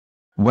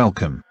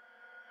Welcome.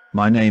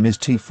 My name is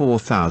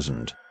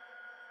T4000.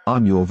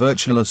 I'm your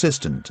virtual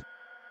assistant.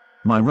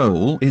 My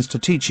role is to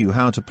teach you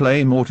how to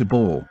play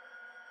Mortarball.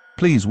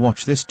 Please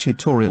watch this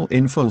tutorial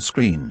in full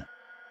screen.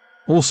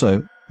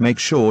 Also, make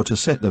sure to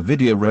set the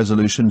video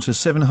resolution to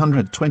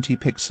 720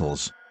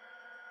 pixels.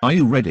 Are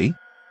you ready?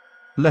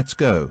 Let's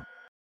go.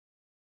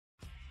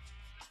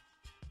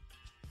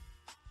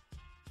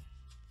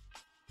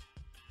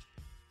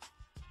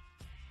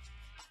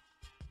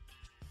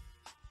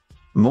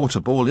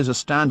 Mortarball is a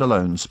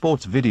standalone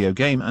sports video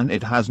game and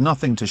it has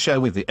nothing to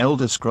share with the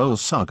Elder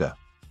Scrolls saga.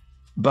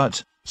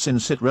 But,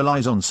 since it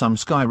relies on some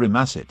Skyrim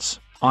assets,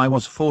 I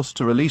was forced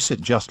to release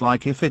it just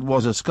like if it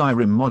was a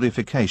Skyrim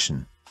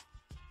modification.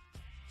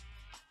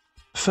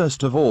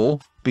 First of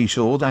all, be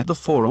sure that the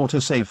 4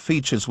 autosave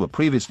features were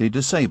previously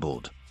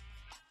disabled.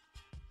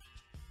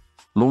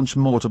 Launch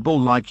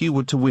Mortarball like you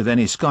would with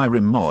any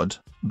Skyrim mod,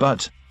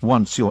 but,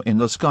 once you're in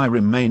the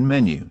Skyrim main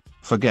menu,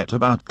 forget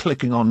about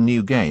clicking on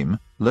New Game,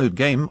 Load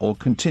Game or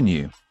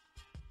Continue.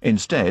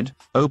 Instead,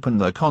 open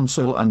the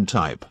console and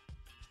type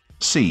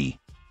C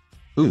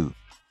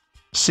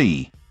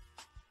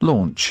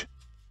Launch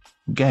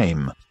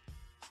Game.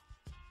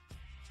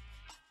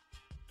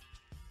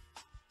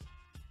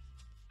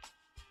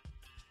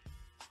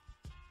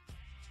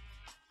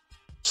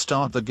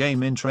 Start the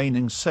game in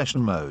training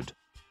session mode.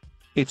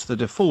 It's the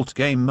default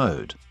game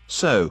mode,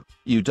 so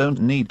you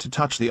don't need to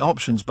touch the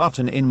options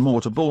button in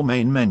Mortarball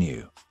main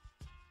menu.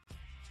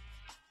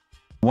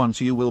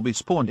 Once you will be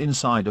spawned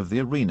inside of the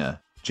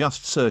arena,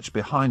 just search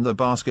behind the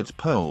basket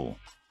pole.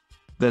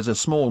 There's a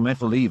small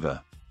metal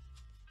lever.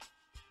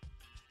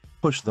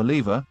 Push the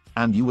lever,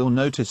 and you will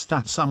notice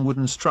that some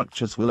wooden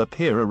structures will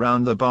appear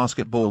around the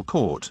basketball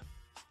court.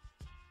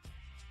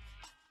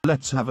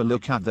 Let's have a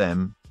look at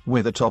them,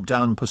 with a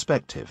top-down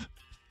perspective.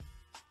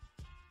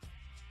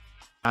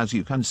 As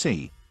you can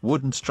see,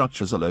 wooden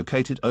structures are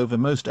located over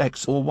most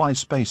X or Y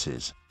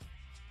spaces.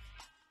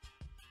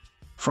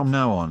 From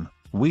now on,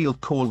 we'll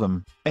call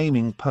them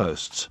aiming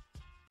posts.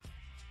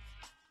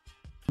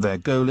 Their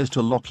goal is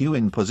to lock you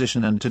in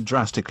position and to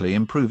drastically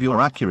improve your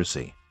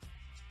accuracy.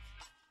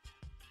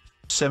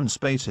 7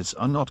 spaces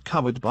are not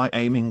covered by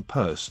aiming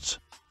posts.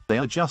 They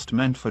are just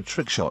meant for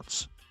trick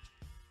shots.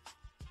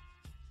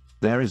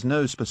 There is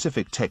no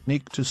specific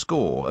technique to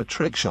score a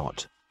trick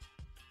shot.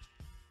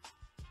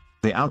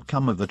 The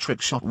outcome of the trick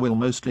shot will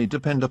mostly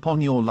depend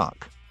upon your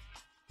luck.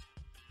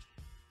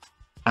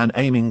 An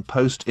aiming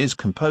post is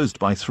composed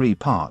by 3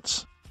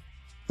 parts: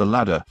 the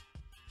ladder,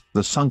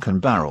 the sunken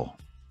barrel,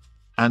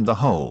 and the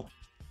hole.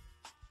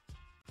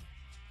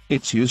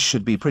 Its use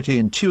should be pretty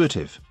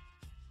intuitive.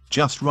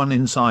 Just run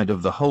inside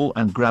of the hole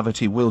and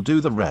gravity will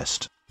do the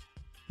rest.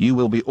 You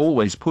will be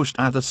always pushed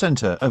at the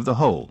center of the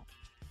hole.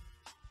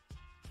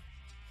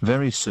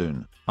 Very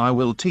soon, I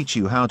will teach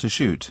you how to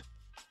shoot.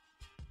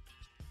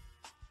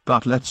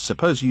 But let's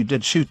suppose you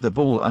did shoot the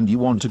ball and you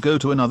want to go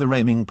to another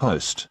aiming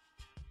post.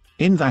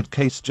 In that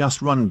case,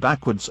 just run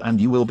backwards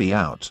and you will be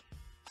out.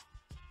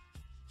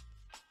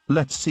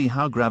 Let's see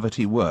how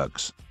gravity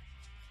works.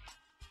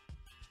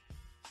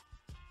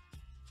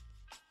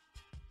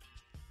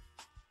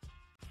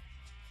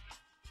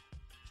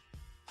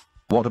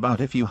 What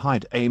about if you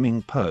hide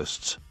aiming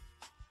posts?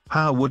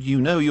 How would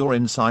you know you're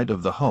inside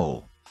of the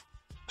hole?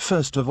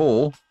 First of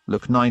all,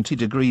 look 90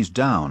 degrees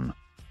down.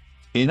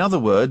 In other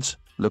words,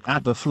 look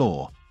at the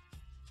floor.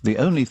 The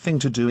only thing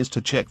to do is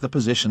to check the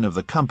position of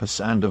the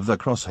compass and of the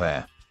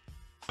crosshair.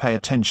 Pay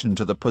attention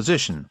to the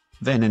position,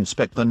 then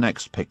inspect the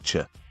next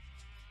picture.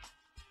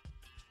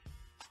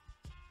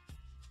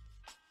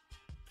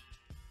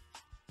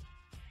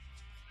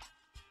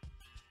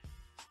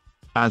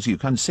 As you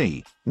can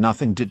see,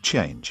 nothing did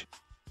change.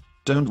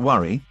 Don't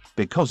worry,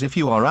 because if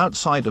you are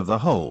outside of the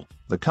hole,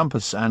 the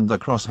compass and the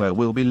crosshair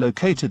will be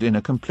located in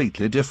a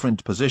completely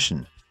different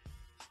position.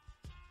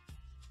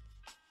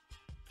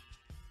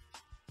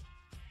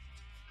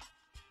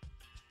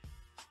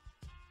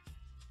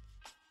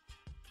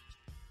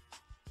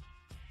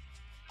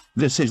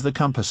 This is the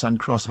compass and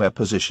crosshair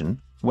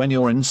position when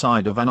you're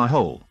inside of an eye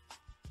hole.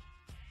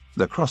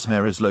 The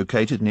crosshair is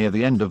located near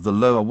the end of the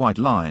lower white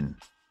line.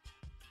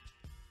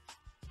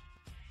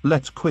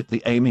 Let's quit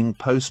the aiming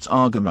posts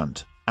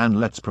argument,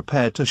 and let's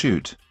prepare to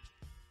shoot.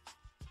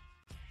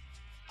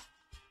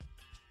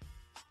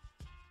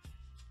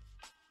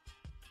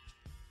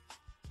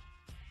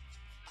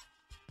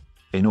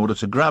 In order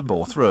to grab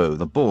or throw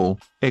the ball,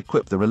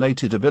 equip the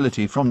related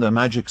ability from the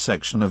magic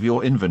section of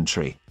your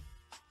inventory.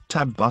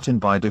 Tab button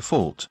by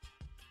default.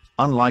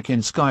 Unlike in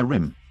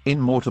Skyrim, in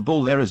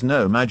Mortarball there is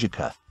no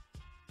magicka.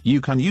 You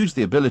can use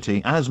the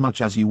ability as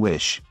much as you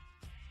wish.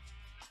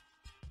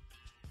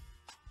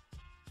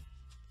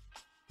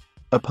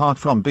 Apart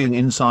from being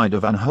inside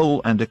of an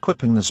hole and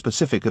equipping the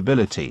specific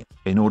ability,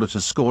 in order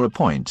to score a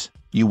point,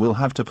 you will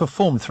have to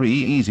perform 3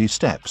 easy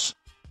steps.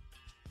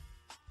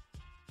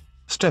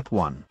 Step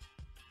 1.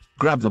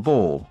 Grab the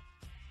ball.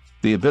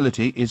 The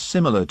ability is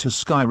similar to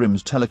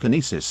Skyrim's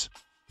telekinesis.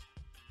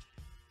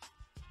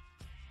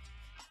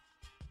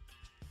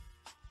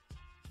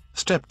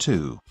 Step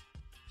 2.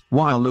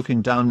 While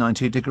looking down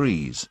 90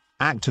 degrees,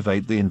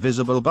 activate the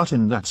invisible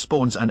button that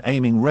spawns an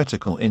aiming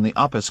reticle in the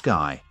upper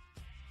sky.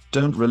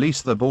 Don't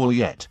release the ball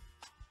yet.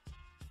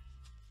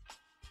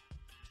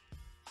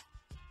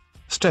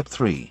 Step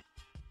 3.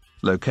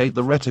 Locate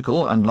the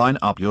reticle and line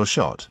up your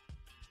shot.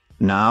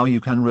 Now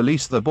you can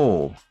release the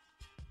ball.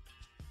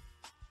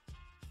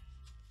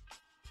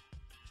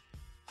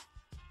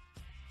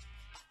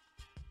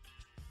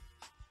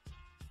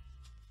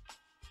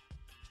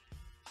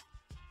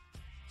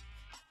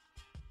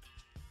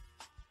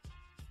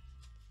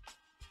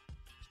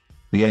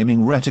 The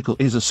aiming reticle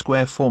is a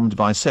square formed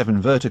by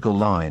 7 vertical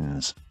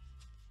lines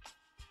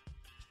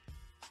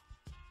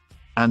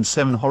and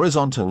 7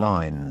 horizontal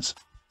lines.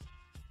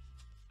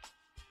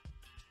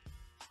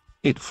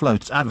 It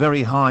floats at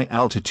very high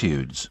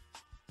altitudes.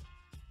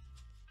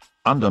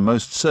 Under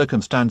most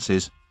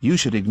circumstances, you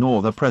should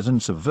ignore the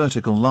presence of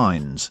vertical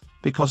lines,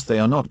 because they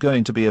are not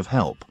going to be of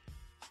help.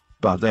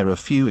 But there are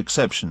few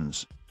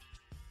exceptions.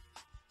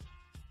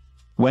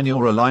 When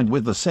you're aligned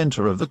with the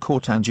center of the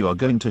court and you are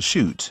going to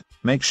shoot,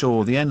 make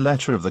sure the end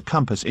letter of the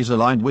compass is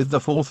aligned with the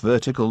 4th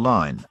vertical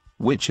line,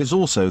 which is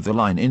also the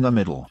line in the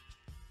middle.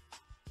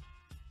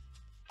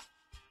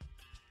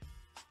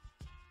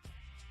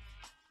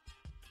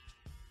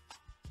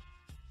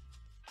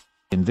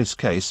 In this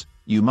case,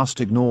 you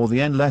must ignore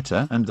the end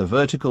letter and the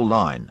vertical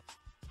line.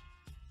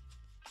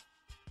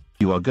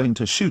 You are going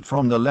to shoot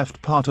from the left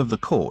part of the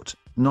court,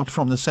 not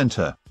from the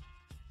center.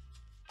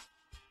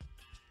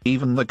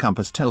 Even the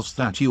compass tells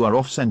that you are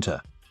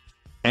off-center.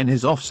 N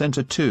is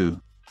off-center too.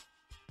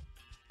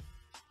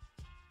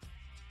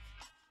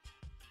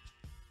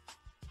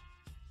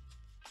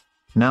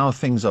 Now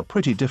things are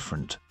pretty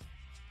different.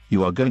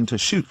 You are going to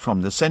shoot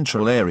from the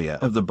central area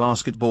of the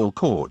basketball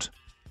court.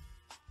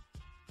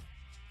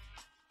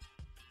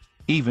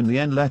 Even the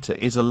end letter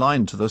is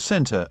aligned to the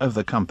center of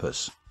the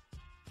compass.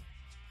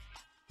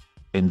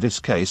 In this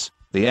case,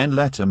 the end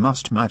letter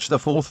must match the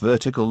 4th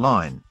vertical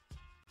line.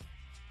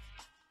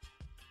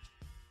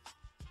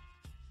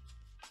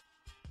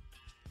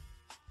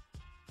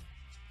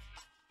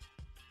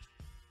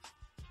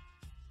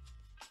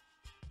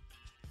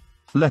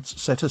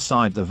 Let's set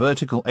aside the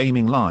vertical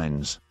aiming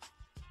lines.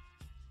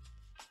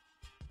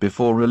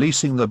 Before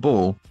releasing the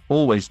ball,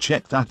 always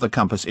check that the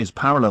compass is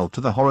parallel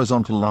to the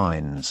horizontal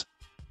lines.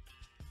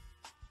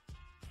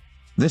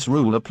 This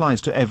rule applies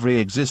to every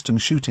existing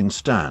shooting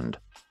stand.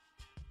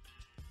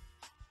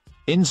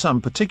 In some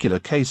particular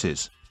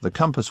cases, the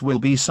compass will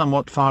be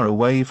somewhat far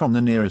away from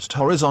the nearest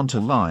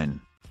horizontal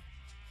line.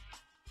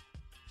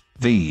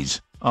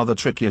 These are the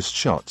trickiest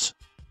shots.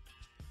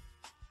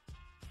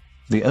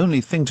 The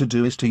only thing to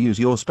do is to use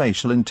your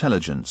spatial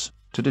intelligence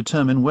to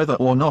determine whether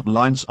or not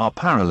lines are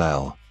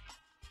parallel.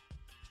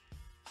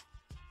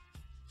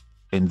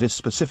 In this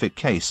specific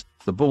case,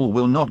 the ball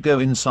will not go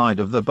inside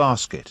of the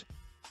basket.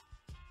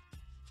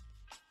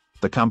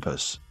 The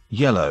compass,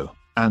 yellow,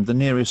 and the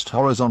nearest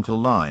horizontal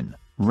line,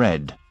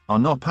 red, are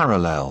not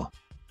parallel.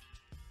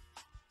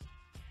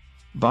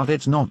 But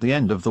it's not the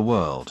end of the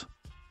world.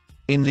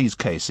 In these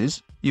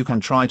cases, you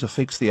can try to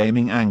fix the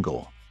aiming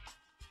angle.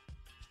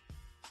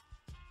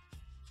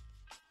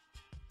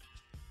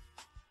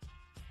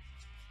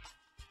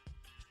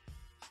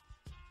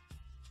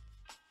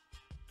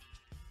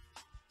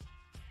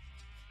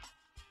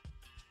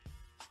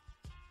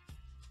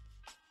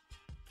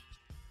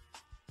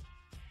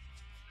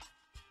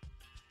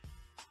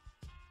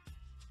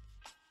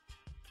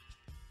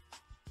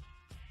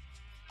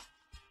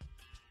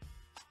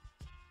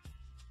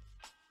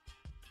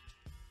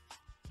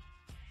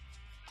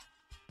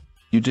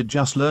 You did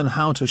just learn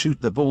how to shoot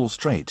the ball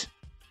straight.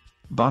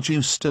 But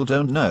you still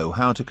don't know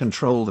how to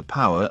control the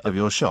power of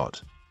your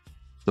shot.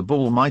 The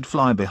ball might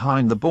fly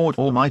behind the board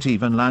or might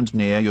even land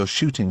near your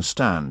shooting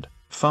stand,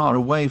 far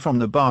away from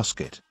the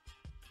basket.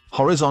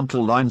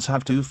 Horizontal lines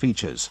have 2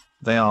 features.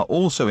 They are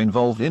also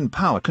involved in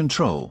power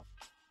control.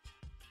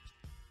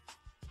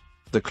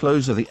 The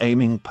closer the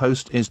aiming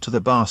post is to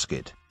the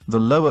basket, the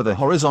lower the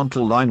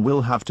horizontal line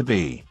will have to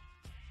be.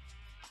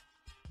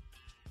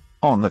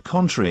 On the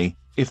contrary,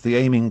 if the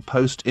aiming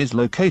post is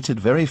located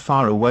very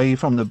far away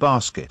from the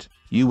basket,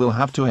 you will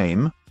have to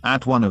aim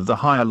at one of the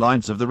higher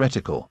lines of the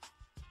reticle.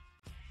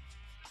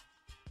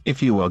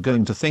 If you are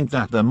going to think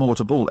that the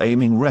Mortarball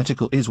aiming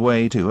reticle is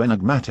way too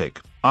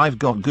enigmatic, I've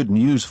got good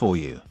news for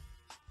you.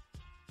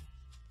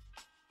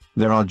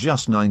 There are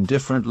just 9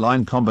 different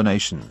line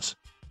combinations.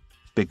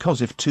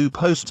 Because if 2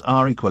 posts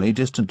are equally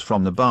distant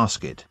from the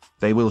basket,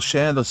 they will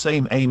share the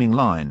same aiming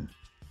line.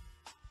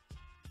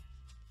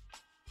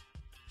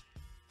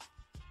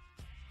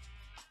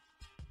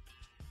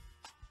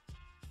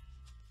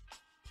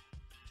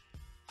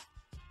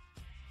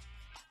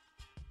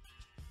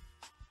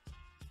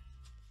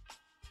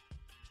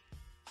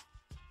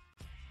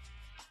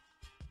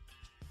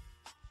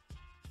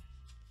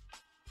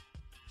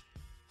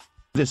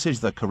 This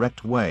is the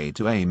correct way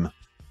to aim.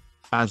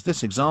 As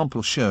this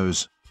example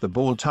shows, the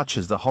ball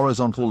touches the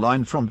horizontal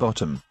line from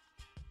bottom.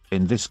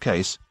 In this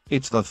case,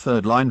 it's the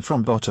 3rd line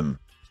from bottom.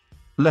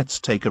 Let's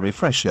take a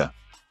refresher.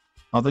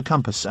 Are the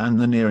compass and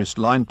the nearest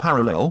line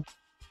parallel?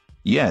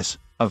 Yes,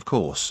 of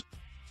course.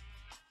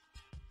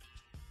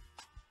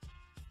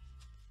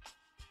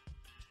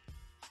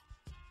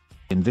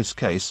 In this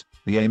case,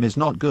 the aim is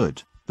not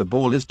good. The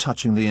ball is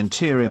touching the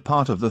interior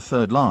part of the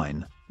third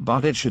line,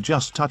 but it should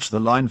just touch the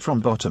line from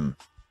bottom.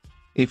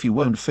 If you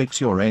won't fix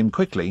your aim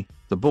quickly,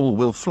 the ball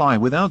will fly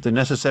without the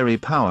necessary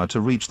power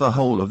to reach the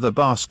hole of the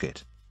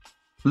basket.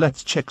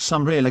 Let's check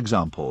some real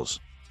examples.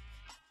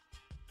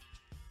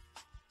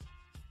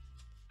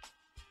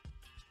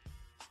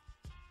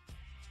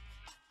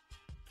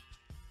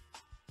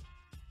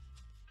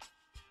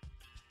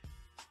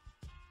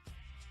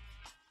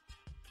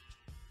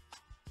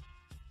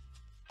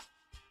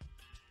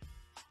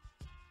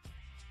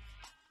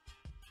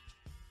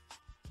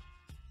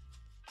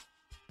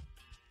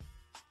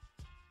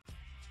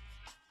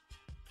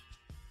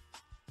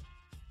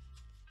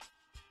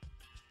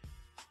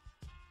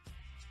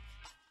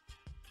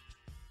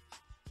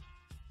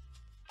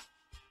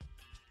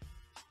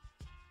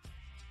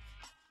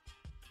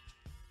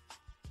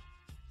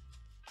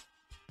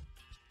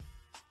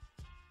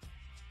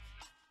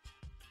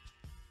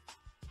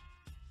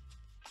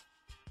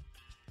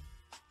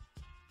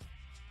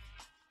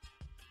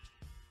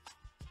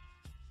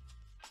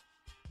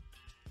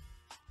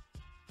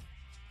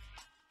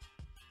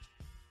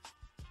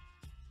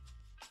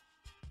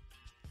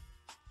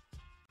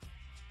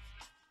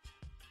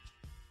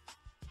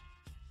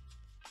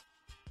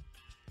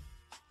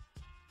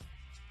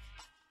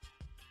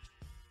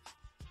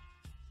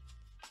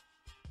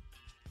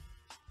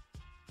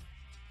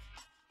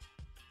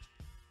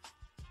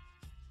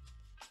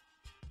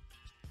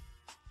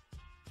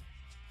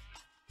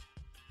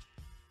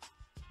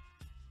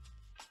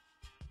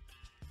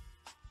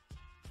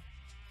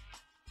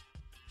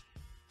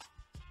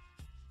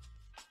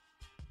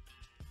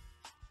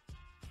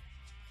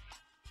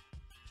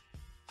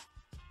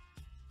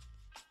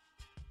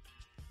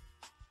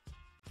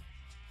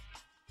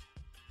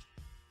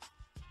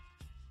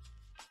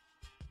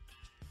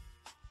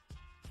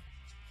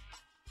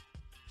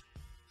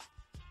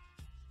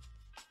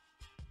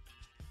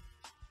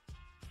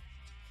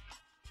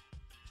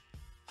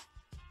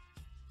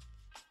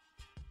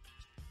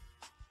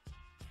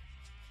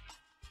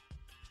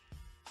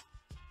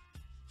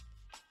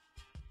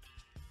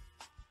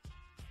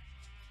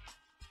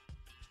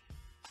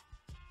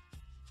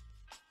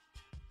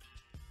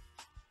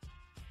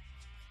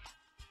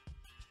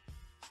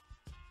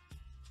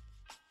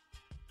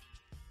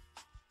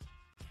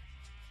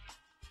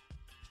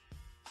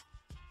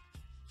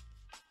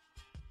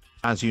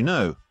 As you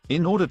know,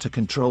 in order to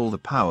control the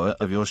power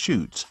of your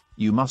shoots,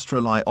 you must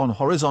rely on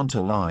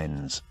horizontal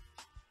lines.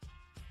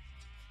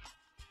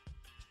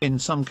 In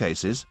some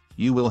cases,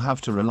 you will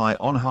have to rely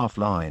on half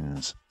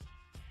lines.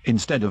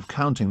 Instead of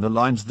counting the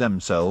lines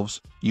themselves,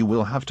 you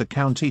will have to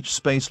count each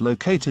space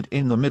located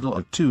in the middle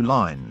of two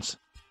lines.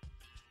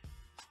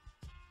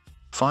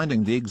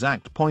 Finding the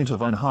exact point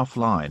of a half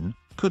line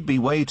could be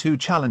way too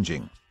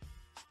challenging.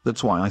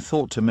 That's why I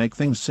thought to make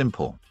things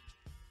simple.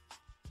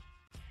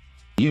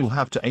 You'll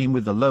have to aim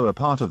with the lower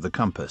part of the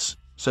compass,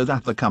 so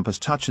that the compass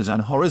touches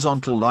an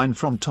horizontal line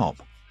from top.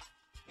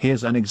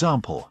 Here's an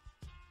example.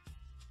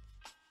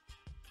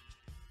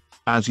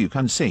 As you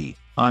can see,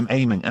 I'm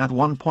aiming at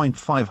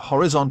 1.5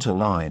 horizontal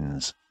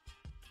lines.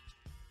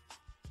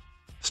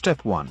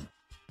 Step 1.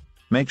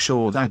 Make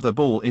sure that the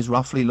ball is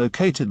roughly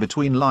located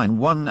between line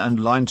 1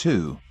 and line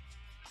 2.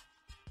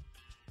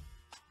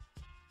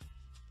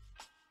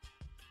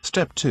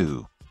 Step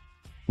 2.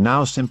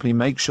 Now simply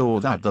make sure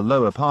that the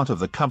lower part of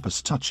the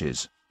compass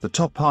touches the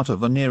top part of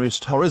the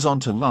nearest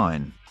horizontal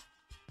line.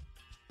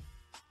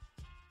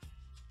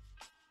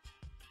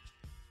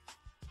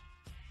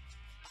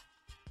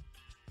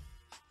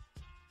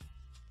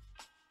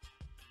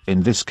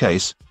 In this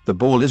case, the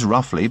ball is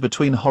roughly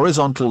between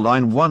horizontal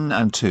line 1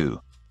 and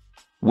 2.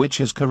 Which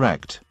is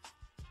correct.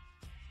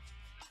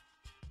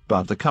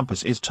 But the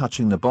compass is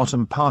touching the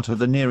bottom part of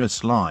the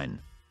nearest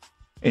line.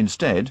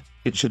 Instead,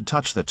 it should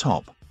touch the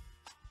top.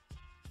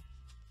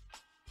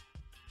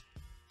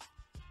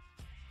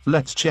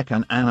 Let's check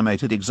an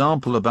animated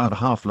example about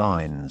half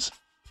lines.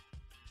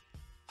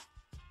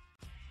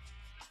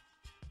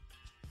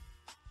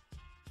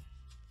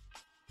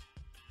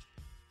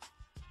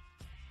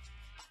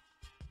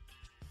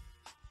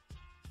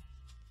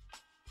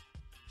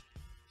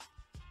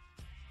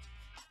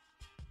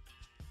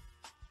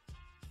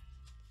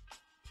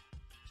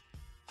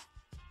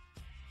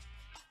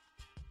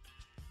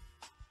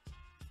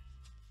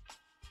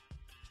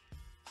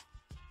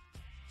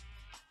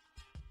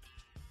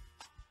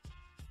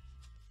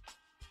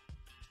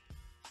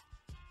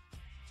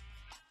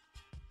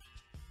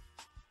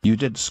 You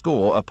did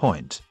score a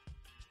point.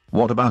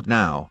 What about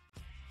now?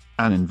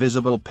 An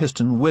invisible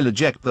piston will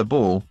eject the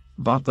ball,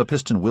 but the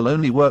piston will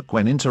only work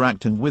when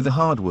interacting with the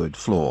hardwood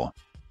floor.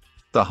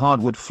 The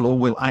hardwood floor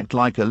will act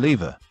like a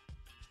lever.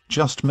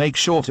 Just make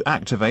sure to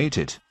activate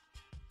it.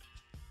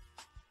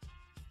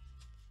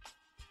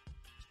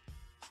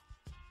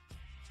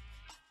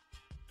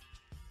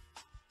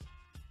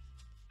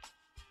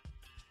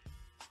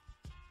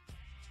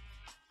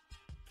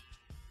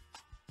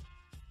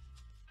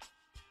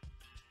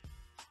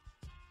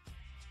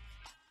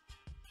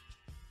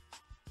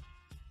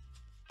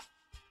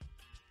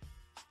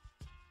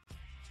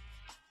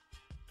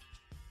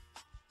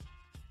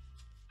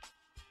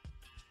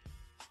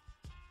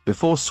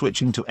 Before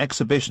switching to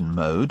exhibition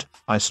mode,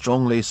 I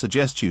strongly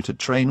suggest you to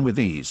train with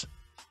these.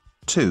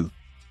 2.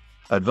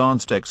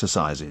 Advanced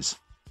exercises.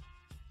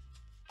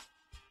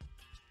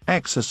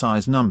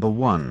 Exercise number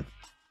 1.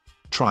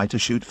 Try to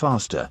shoot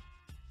faster.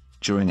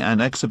 During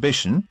an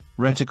exhibition,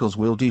 reticles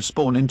will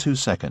despawn in 2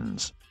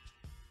 seconds.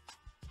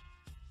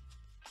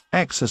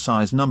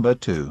 Exercise number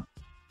 2.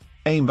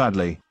 Aim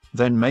badly,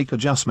 then make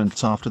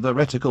adjustments after the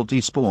reticle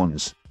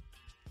despawns.